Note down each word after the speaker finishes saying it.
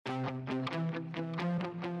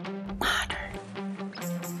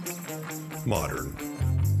Modern.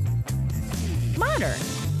 Modern.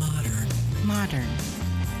 Modern. Modern.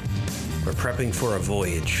 We're prepping for a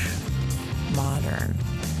voyage. Modern.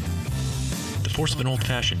 The force of an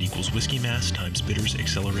old-fashioned equals whiskey mass times bitters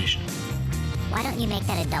acceleration. Why don't you make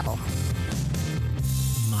that a double?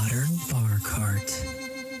 Modern bar cart.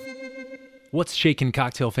 What's shaking,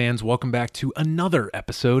 cocktail fans? Welcome back to another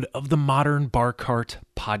episode of the Modern Bar Cart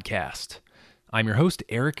podcast. I'm your host,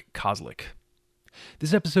 Eric Kozlik.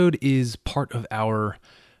 This episode is part of our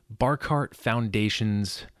Bar Cart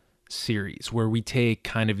Foundations series, where we take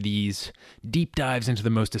kind of these deep dives into the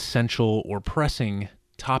most essential or pressing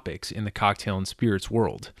topics in the cocktail and spirits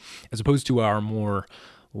world. As opposed to our more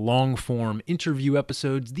long-form interview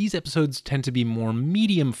episodes, these episodes tend to be more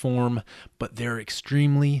medium form, but they're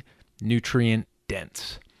extremely nutrient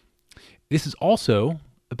dense. This is also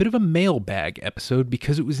a bit of a mailbag episode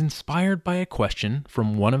because it was inspired by a question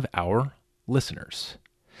from one of our listeners.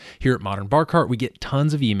 Here at Modern Bar Cart, we get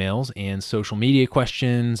tons of emails and social media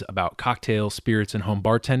questions about cocktails, spirits, and home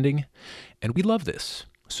bartending, and we love this.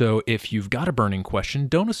 So if you've got a burning question,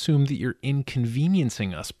 don't assume that you're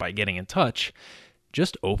inconveniencing us by getting in touch.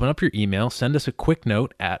 Just open up your email, send us a quick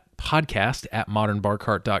note at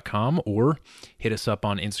podcast@modernbarcart.com, or hit us up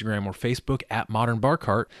on Instagram or Facebook at Modern Bar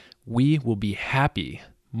Cart. We will be happy,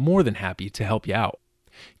 more than happy, to help you out.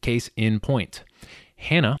 Case in point,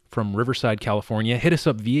 Hannah from Riverside, California, hit us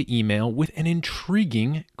up via email with an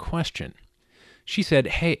intriguing question. She said,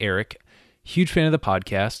 "Hey, Eric, huge fan of the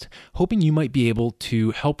podcast, hoping you might be able to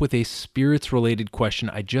help with a spirits-related question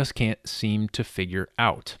I just can't seem to figure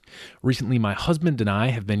out. Recently, my husband and I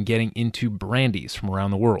have been getting into brandies from around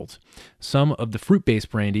the world. Some of the fruit-based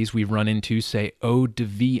brandies we've run into say Eau de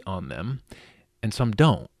Vie on them, and some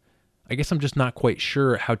don't. I guess I'm just not quite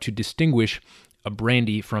sure how to distinguish a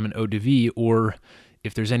brandy from an Eau de Vie, or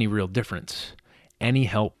if there's any real difference. Any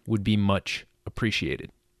help would be much appreciated."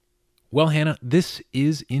 Well, Hannah, this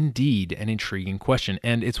is indeed an intriguing question,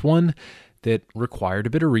 and it's one that required a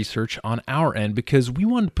bit of research on our end because we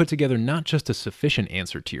wanted to put together not just a sufficient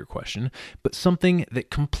answer to your question, but something that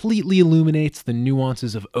completely illuminates the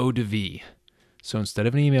nuances of Eau de Vie. So instead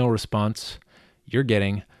of an email response, you're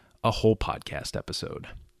getting a whole podcast episode.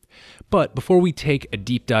 But before we take a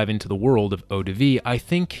deep dive into the world of Eau de Vie, I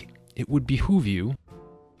think it would behoove you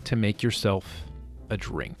to make yourself a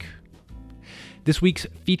drink. This week's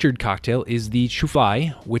featured cocktail is the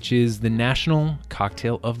Chuflay, which is the national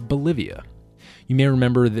cocktail of Bolivia. You may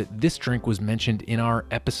remember that this drink was mentioned in our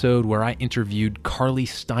episode where I interviewed Carly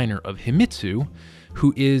Steiner of Himitsu,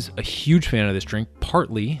 who is a huge fan of this drink,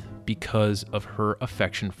 partly because of her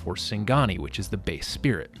affection for Singani, which is the base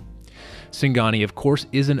spirit. Singani, of course,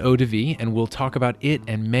 is an Eau de Vie, and we'll talk about it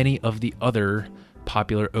and many of the other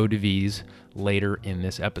popular Eau de Vies later in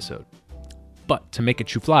this episode. But to make a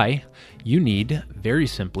Chuflay, you need, very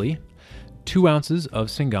simply, 2 ounces of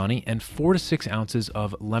Singani and 4 to 6 ounces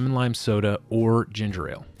of lemon lime soda or ginger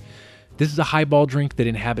ale. This is a highball drink that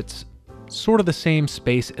inhabits sort of the same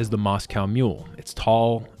space as the Moscow Mule. It's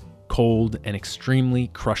tall, cold, and extremely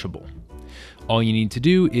crushable. All you need to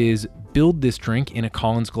do is build this drink in a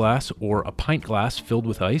Collins glass or a pint glass filled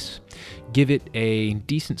with ice, give it a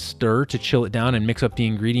decent stir to chill it down and mix up the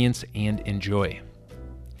ingredients, and enjoy.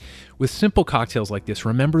 With simple cocktails like this,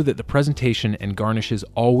 remember that the presentation and garnishes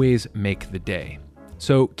always make the day.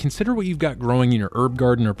 So consider what you've got growing in your herb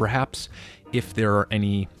garden, or perhaps if there are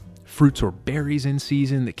any fruits or berries in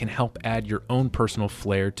season that can help add your own personal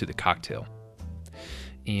flair to the cocktail.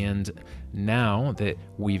 And now that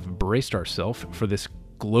we've braced ourselves for this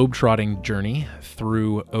globe-trotting journey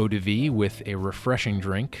through Eau de Vie with a refreshing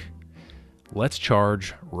drink, let's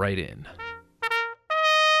charge right in.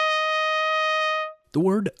 The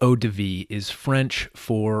word Eau de Vie is French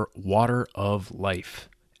for water of life,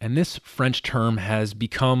 and this French term has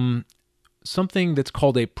become something that's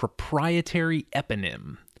called a proprietary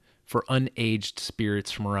eponym for unaged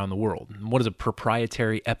spirits from around the world. And what is a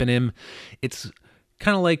proprietary eponym? It's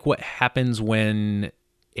kind of like what happens when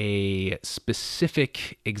a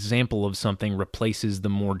specific example of something replaces the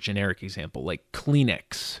more generic example, like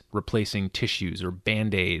Kleenex replacing tissues or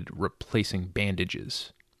Band-Aid replacing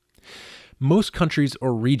bandages. Most countries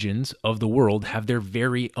or regions of the world have their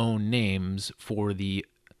very own names for the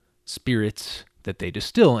spirits that they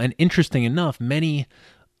distill, and interesting enough, many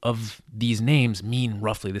of these names mean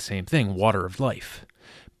roughly the same thing, water of life.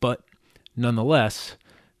 But nonetheless,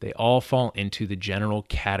 they all fall into the general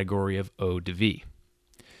category of Eau de Vie.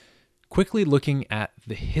 Quickly looking at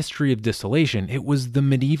the history of distillation, it was the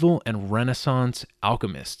medieval and Renaissance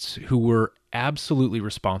alchemists who were absolutely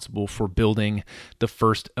responsible for building the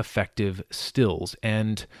first effective stills.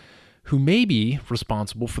 And who may be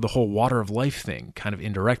responsible for the whole water of life thing, kind of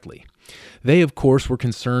indirectly. They, of course, were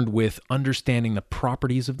concerned with understanding the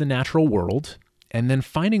properties of the natural world and then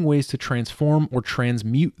finding ways to transform or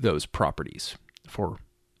transmute those properties for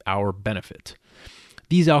our benefit.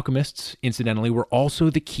 These alchemists, incidentally, were also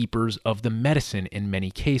the keepers of the medicine in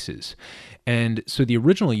many cases. And so the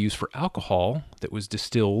original use for alcohol that was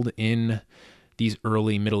distilled in these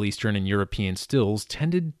early Middle Eastern and European stills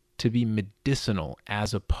tended to be medicinal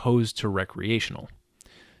as opposed to recreational.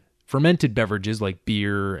 Fermented beverages like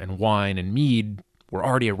beer and wine and mead were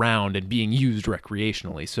already around and being used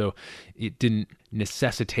recreationally, so it didn't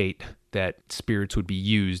necessitate that spirits would be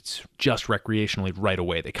used just recreationally right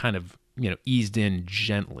away. They kind of, eased in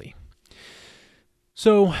gently.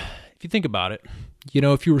 So, if you think about it,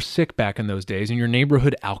 if you were sick back in those days and your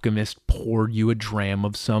neighborhood alchemist poured you a dram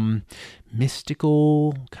of some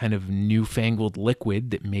mystical kind of newfangled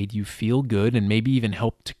liquid that made you feel good and maybe even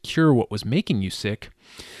helped to cure what was making you sick,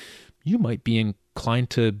 you might be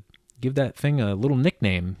inclined to give that thing a little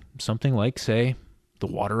nickname, something like, say, the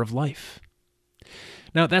water of life.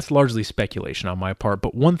 Now, that's largely speculation on my part,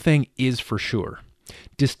 but one thing is for sure.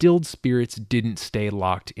 Distilled spirits didn't stay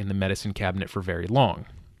locked in the medicine cabinet for very long.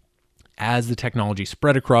 As the technology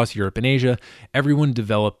spread across Europe and Asia, everyone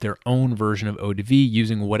developed their own version of eau de vie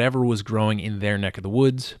using whatever was growing in their neck of the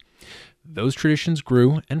woods. Those traditions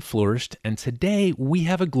grew and flourished, and today we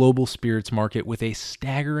have a global spirits market with a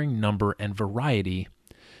staggering number and variety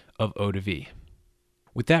of eau de vie.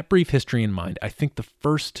 With that brief history in mind, I think the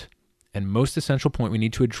first and most essential point we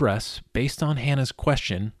need to address, based on Hannah's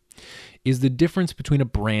question, is the difference between a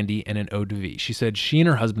brandy and an eau de vie. She said she and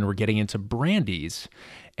her husband were getting into brandies,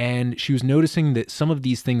 and she was noticing that some of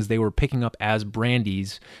these things they were picking up as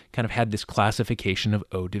brandies kind of had this classification of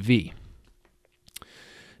eau de vie.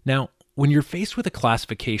 Now, when you're faced with a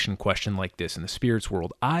classification question like this in the spirits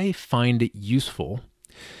world, I find it useful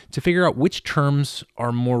to figure out which terms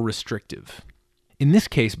are more restrictive. In this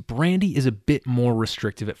case, brandy is a bit more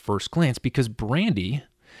restrictive at first glance because brandy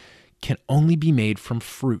can only be made from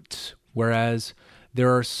fruits, whereas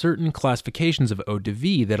there are certain classifications of eau de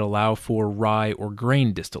vie that allow for rye or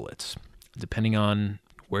grain distillates, depending on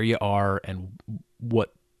where you are and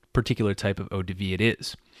what particular type of eau de vie it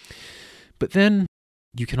is. But then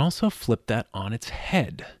you can also flip that on its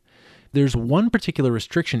head. There's one particular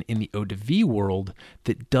restriction in the eau de vie world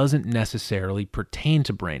that doesn't necessarily pertain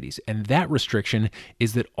to brandies, and that restriction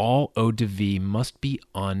is that all eau de vie must be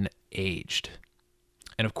unaged.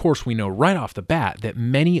 And of course, we know right off the bat that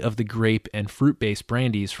many of the grape and fruit-based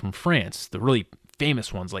brandies from France, the really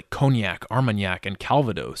famous ones like Cognac, Armagnac, and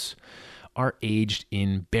Calvados, are aged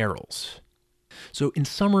in barrels. So in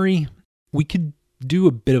summary, we could do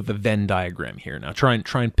a bit of a Venn diagram here. Now try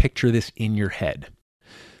and picture this in your head.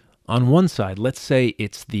 On one side, let's say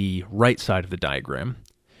it's the right side of the diagram,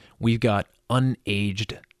 we've got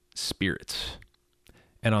unaged spirits.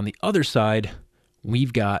 And on the other side,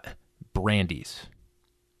 we've got brandies.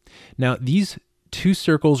 Now, these two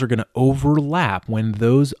circles are going to overlap when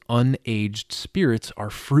those unaged spirits are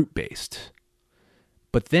fruit-based.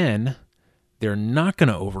 But then they're not going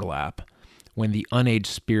to overlap when the unaged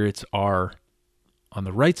spirits are on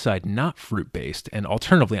the right side, not fruit-based, and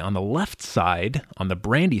alternatively on the left side, on the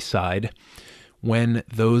brandy side, when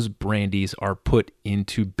those brandies are put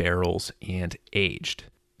into barrels and aged.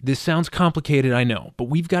 This sounds complicated, I know, but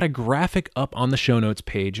we've got a graphic up on the show notes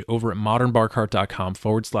page over at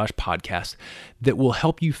modernbarcart.com/podcast that will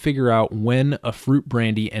help you figure out when a fruit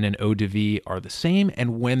brandy and an eau de vie are the same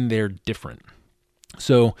and when they're different.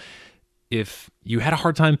 So if you had a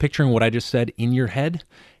hard time picturing what I just said in your head,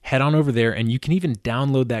 head on over there and you can even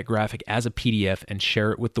download that graphic as a PDF and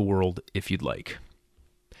share it with the world if you'd like.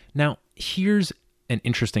 Now, here's an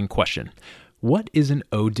interesting question. What is an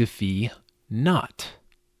eau de vie not?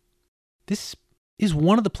 This is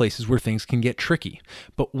one of the places where things can get tricky,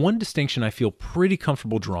 but one distinction I feel pretty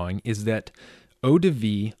comfortable drawing is that eau de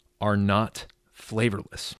vie are not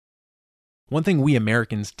flavorless. One thing we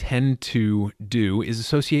Americans tend to do is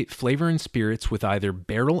associate flavor in spirits with either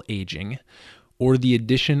barrel aging or the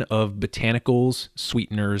addition of botanicals,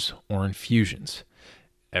 sweeteners, or infusions.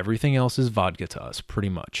 Everything else is vodka to us, pretty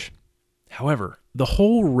much. However, the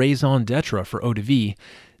whole raison d'etre for eau de vie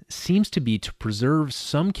seems to be to preserve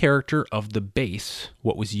some character of the base,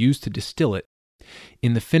 what was used to distill it,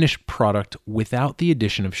 in the finished product without the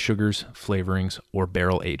addition of sugars, flavorings, or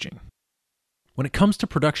barrel aging. When it comes to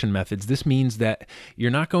production methods, this means that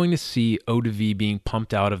you're not going to see eau de vie being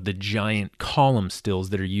pumped out of the giant column stills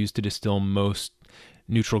that are used to distill most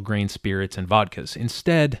neutral grain spirits and vodkas.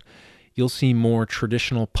 Instead, you'll see more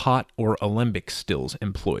traditional pot or alembic stills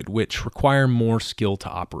employed, which require more skill to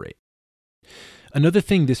operate. Another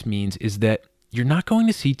thing this means is that you're not going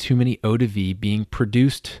to see too many eau de vie being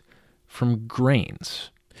produced from grains,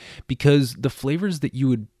 because the flavors that you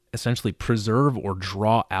would essentially preserve or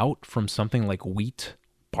draw out from something like wheat,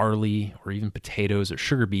 barley, or even potatoes or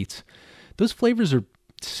sugar beets, those flavors are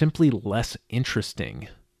simply less interesting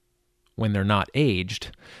when they're not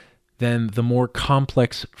aged than the more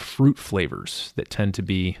complex fruit flavors that tend to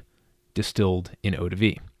be distilled in eau de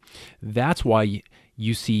vie. That's why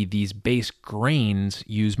you see these base grains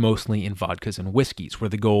used mostly in vodkas and whiskeys, where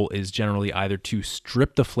the goal is generally either to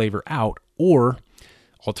strip the flavor out or,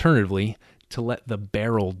 alternatively, to let the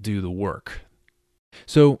barrel do the work.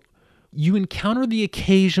 So, you encounter the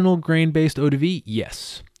occasional grain-based eau de vie?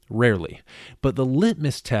 Yes, rarely. But the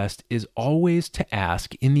litmus test is always to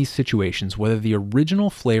ask in these situations whether the original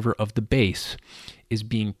flavor of the base is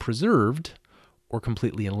being preserved or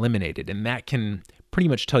completely eliminated. And that can pretty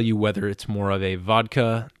much tell you whether it's more of a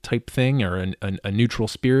vodka type thing or a neutral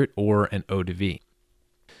spirit or an eau de vie.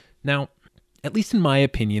 Now, at least in my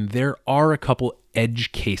opinion, there are a couple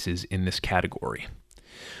edge cases in this category.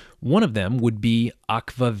 One of them would be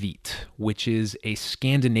aquavit, which is a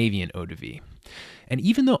Scandinavian eau de vie. And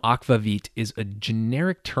even though aquavit is a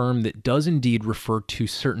generic term that does indeed refer to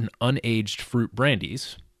certain unaged fruit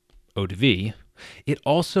brandies, eau de vie, it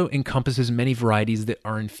also encompasses many varieties that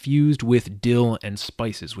are infused with dill and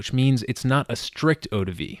spices, which means it's not a strict eau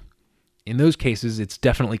de vie. In those cases, it's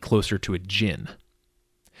definitely closer to a gin.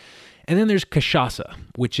 And then there's cachaça,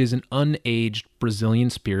 which is an unaged Brazilian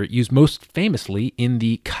spirit used most famously in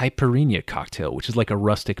the caipirinha cocktail, which is like a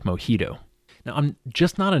rustic mojito. Now, I'm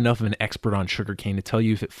just not enough of an expert on sugarcane to tell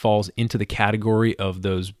you if it falls into the category of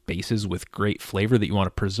those bases with great flavor that you want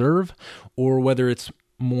to preserve, or whether it's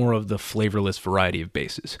more of the flavorless variety of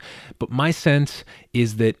bases. But my sense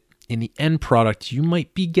is that in the end product, you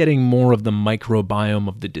might be getting more of the microbiome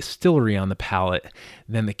of the distillery on the palate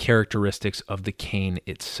than the characteristics of the cane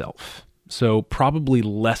itself. So probably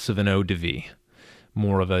less of an eau de vie,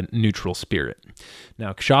 more of a neutral spirit.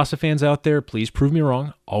 Now, cachaça fans out there, please prove me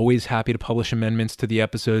wrong. Always happy to publish amendments to the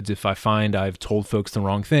episodes if I find I've told folks the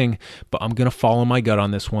wrong thing, but I'm going to follow my gut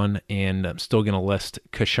on this one, and I'm still going to list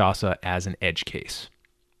cachaça as an edge case.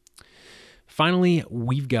 Finally,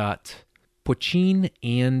 we've got poitín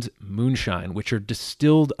and moonshine, which are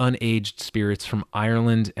distilled unaged spirits from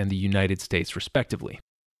Ireland and the United States, respectively.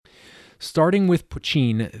 Starting with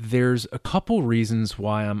poitín, there's a couple reasons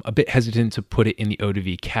why I'm a bit hesitant to put it in the eau de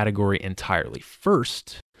vie category entirely.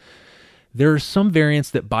 First, there are some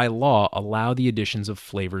variants that by law allow the additions of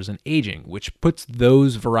flavors and aging, which puts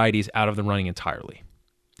those varieties out of the running entirely.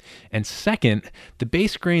 And second, the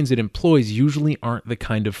base grains it employs usually aren't the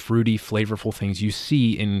kind of fruity, flavorful things you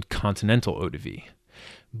see in continental eau de vie.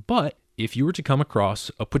 But if you were to come across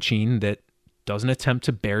a poitín that doesn't attempt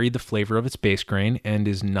to bury the flavor of its base grain and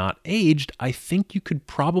is not aged, I think you could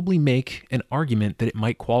probably make an argument that it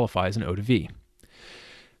might qualify as an eau de vie.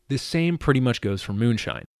 The same pretty much goes for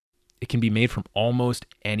moonshine. It can be made from almost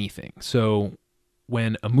anything. So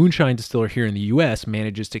when a moonshine distiller here in the US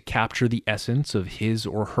manages to capture the essence of his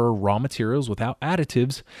or her raw materials without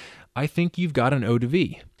additives, I think you've got an eau de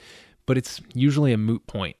vie. But it's usually a moot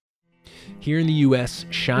point. Here in the US,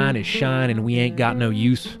 shine is shine, and we ain't got no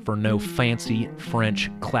use for no fancy French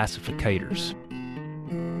classificators.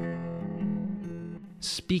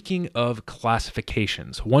 Speaking of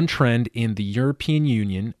classifications, one trend in the European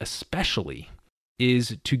Union especially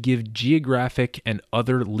is to give geographic and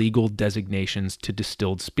other legal designations to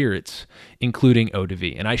distilled spirits, including eau de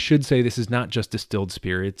vie. And I should say this is not just distilled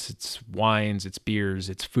spirits, it's wines, it's beers,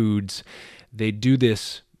 it's foods. They do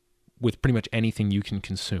this with pretty much anything you can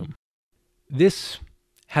consume. This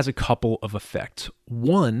has a couple of effects.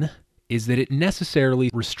 One is that it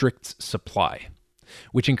necessarily restricts supply,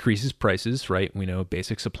 which increases prices, right? We know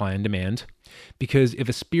basic supply and demand. Because if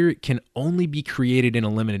a spirit can only be created in a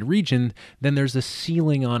limited region, then there's a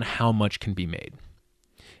ceiling on how much can be made.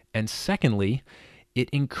 And secondly, it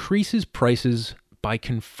increases prices by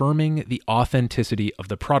confirming the authenticity of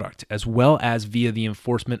the product, as well as via the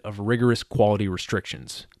enforcement of rigorous quality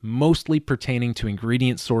restrictions, mostly pertaining to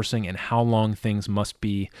ingredient sourcing and how long things must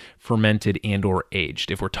be fermented and or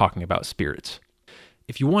aged if we're talking about spirits.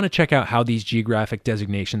 If you want to check out how these geographic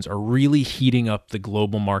designations are really heating up the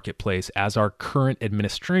global marketplace as our current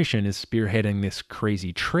administration is spearheading this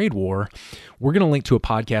crazy trade war, we're going to link to a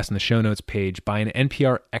podcast in the show notes page by an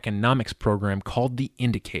NPR economics program called The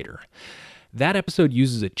Indicator. That episode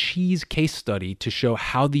uses a cheese case study to show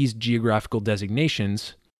how these geographical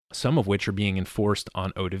designations, some of which are being enforced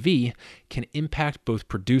on eau de vie, can impact both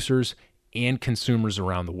producers and consumers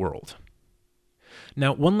around the world.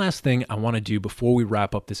 Now, one last thing I want to do before we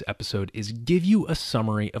wrap up this episode is give you a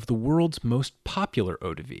summary of the world's most popular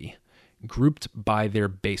eau de vie, grouped by their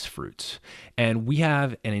base fruits. And we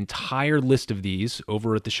have an entire list of these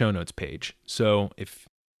over at the show notes page. So if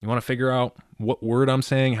you want to figure out what word I'm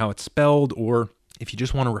saying, how it's spelled, or if you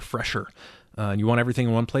just want a refresher and you want everything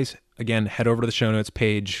in one place, again, head over to the show notes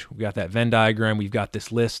page. We've got that Venn diagram. We've got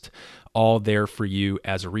this list all there for you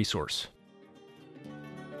as a resource.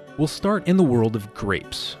 We'll start in the world of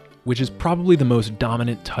grapes, which is probably the most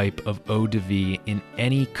dominant type of eau de vie in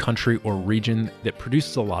any country or region that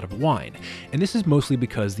produces a lot of wine. And this is mostly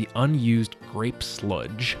because the unused grape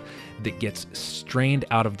sludge that gets strained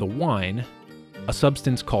out of the wine, a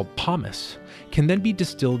substance called pomace, can then be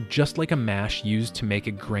distilled just like a mash used to make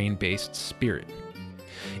a grain-based spirit.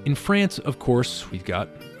 In France, of course, we've got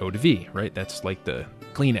eau de vie, right? That's like the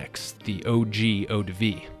Kleenex, the OG eau de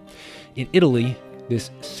vie. In Italy,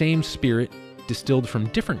 this same spirit distilled from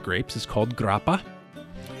different grapes is called grappa,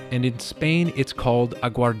 and in Spain it's called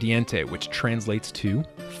aguardiente, which translates to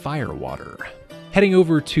firewater. Heading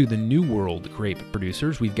over to the New World grape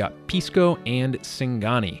producers, we've got Pisco and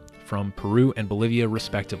Singani from Peru and Bolivia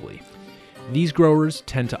respectively. These growers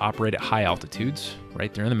tend to operate at high altitudes,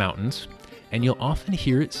 right there in the mountains, and you'll often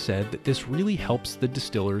hear it said that this really helps the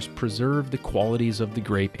distillers preserve the qualities of the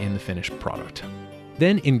grape in the finished product.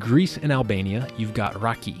 Then in Greece and Albania, you've got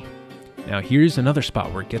raki. Now here's another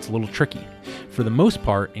spot where it gets a little tricky. For the most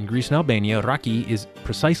part, in Greece and Albania, raki is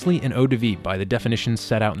precisely an eau de vie by the definitions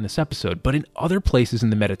set out in this episode, but in other places in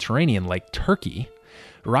the Mediterranean, like Turkey,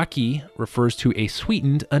 raki refers to a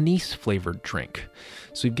sweetened anise-flavored drink.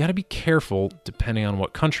 So you've got to be careful depending on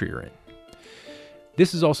what country you're in.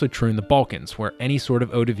 This is also true in the Balkans, where any sort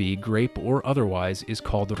of eau de vie, grape or otherwise, is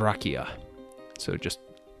called rakia. So just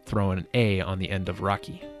throw in an A on the end of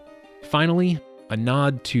raki. Finally, a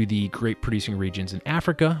nod to the grape-producing regions in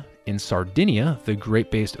Africa. In Sardinia, the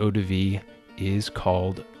grape-based eau de vie is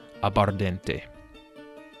called abbardente.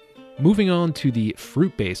 Moving on to the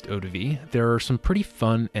fruit-based eau de vie, there are some pretty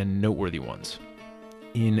fun and noteworthy ones.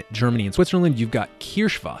 In Germany and Switzerland, you've got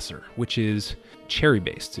Kirschwasser, which is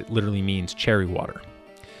cherry-based. It literally means cherry water.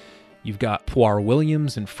 You've got Poire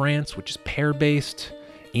Williams in France, which is pear-based.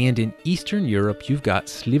 And in Eastern Europe, you've got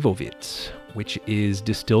Slivovitz, which is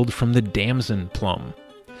distilled from the damson plum.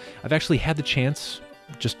 I've actually had the chance,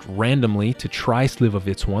 just randomly, to try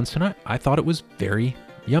Slivovitz once, and I thought it was very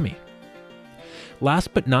yummy.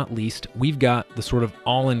 Last but not least, we've got the sort of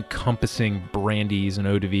all-encompassing brandies and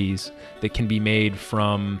eau de vies that can be made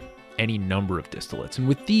from any number of distillates. And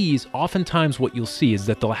with these, oftentimes what you'll see is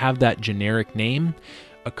that they'll have that generic name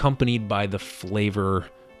accompanied by the flavor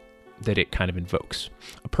that it kind of invokes.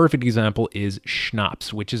 A perfect example is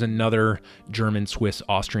Schnapps, which is another German, Swiss,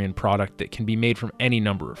 Austrian product that can be made from any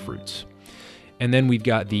number of fruits. And then we've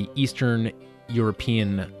got the Eastern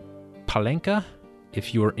European Palenka,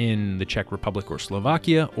 if you're in the Czech Republic or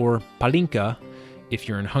Slovakia, or Palinka if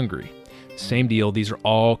you're in Hungary. Same deal, these are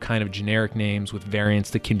all kind of generic names with variants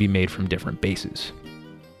that can be made from different bases.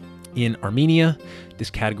 In Armenia, this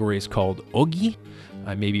category is called Ogi.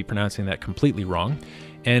 I may be pronouncing that completely wrong.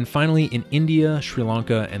 And finally, in India, Sri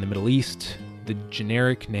Lanka, and the Middle East, the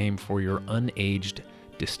generic name for your unaged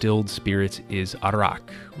distilled spirits is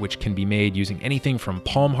arak, which can be made using anything from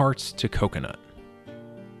palm hearts to coconut.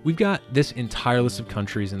 We've got this entire list of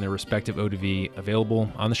countries and their respective eau de vie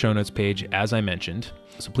available on the show notes page, as I mentioned.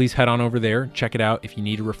 So please head on over there, check it out if you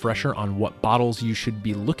need a refresher on what bottles you should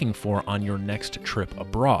be looking for on your next trip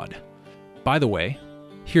abroad. By the way,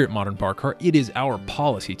 here at Modern Bar Cart, it is our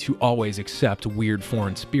policy to always accept weird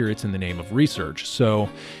foreign spirits in the name of research, so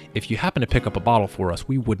if you happen to pick up a bottle for us,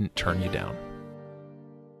 we wouldn't turn you down.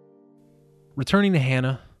 Returning to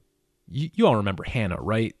Hannah, you all remember Hannah,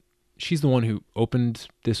 right? She's the one who opened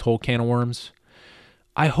this whole can of worms.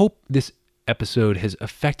 I hope this episode has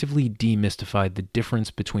effectively demystified the difference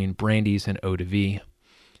between brandies and eau de vie.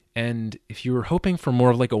 And if you were hoping for more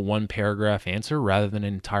of like a one-paragraph answer rather than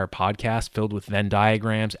an entire podcast filled with Venn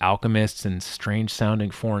diagrams, alchemists, and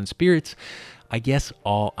strange-sounding foreign spirits, I guess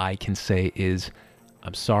all I can say is,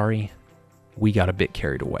 I'm sorry, we got a bit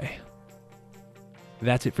carried away.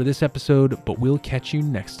 That's it for this episode, but we'll catch you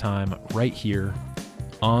next time right here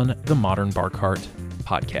on the Modern Bar Cart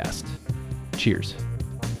podcast. Cheers.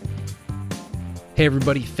 Hey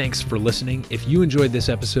everybody, thanks for listening. If you enjoyed this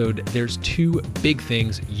episode, there's two big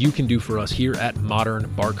things you can do for us here at Modern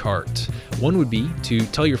Bar Cart. One would be to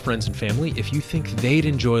tell your friends and family if you think they'd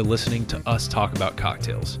enjoy listening to us talk about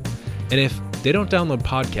cocktails. And if they don't download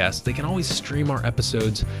podcasts, they can always stream our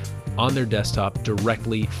episodes on their desktop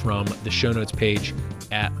directly from the show notes page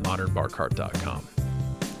at modernbarcart.com.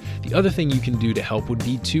 The The other thing you can do to help would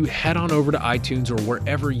be to head on over to iTunes or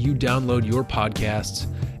wherever you download your podcasts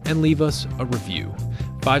and leave us a review.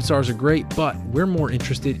 5 stars are great, but we're more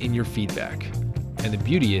interested in your feedback. And the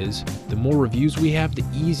beauty is, the more reviews we have, the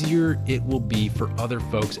easier it will be for other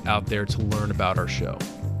folks out there to learn about our show.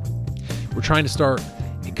 We're trying to start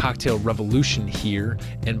a cocktail revolution here,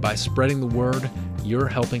 and by spreading the word, you're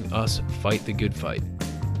helping us fight the good fight.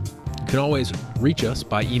 You can always reach us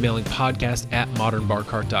by emailing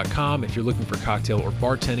podcast@modernbarcart.com if you're looking for cocktail or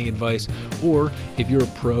bartending advice, or if you're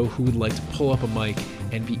a pro who would like to pull up a mic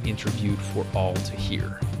and be interviewed for all to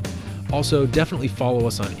hear. Also, definitely follow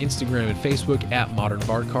us on Instagram and Facebook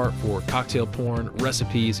 @modernbarcart for cocktail porn,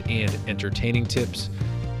 recipes, and entertaining tips.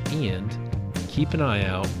 And keep an eye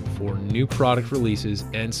out for new product releases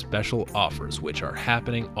and special offers, which are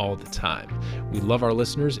happening all the time. We love our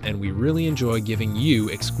listeners, and we really enjoy giving you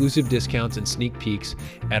exclusive discounts and sneak peeks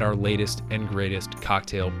at our latest and greatest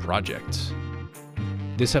cocktail projects.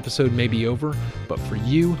 This episode may be over, but for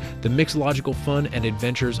you, the mixological fun and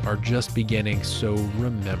adventures are just beginning, so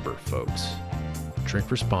remember, folks,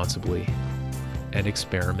 drink responsibly and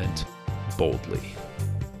experiment boldly.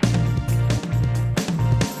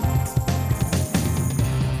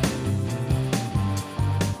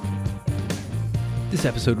 This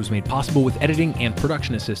episode was made possible with editing and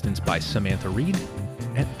production assistance by Samantha Reed,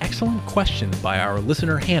 an excellent question by our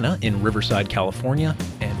listener Hannah in Riverside, California,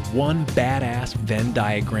 and one badass Venn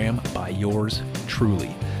diagram by yours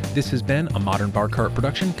truly. This has been a Modern Bar Cart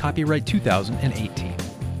production, copyright 2018.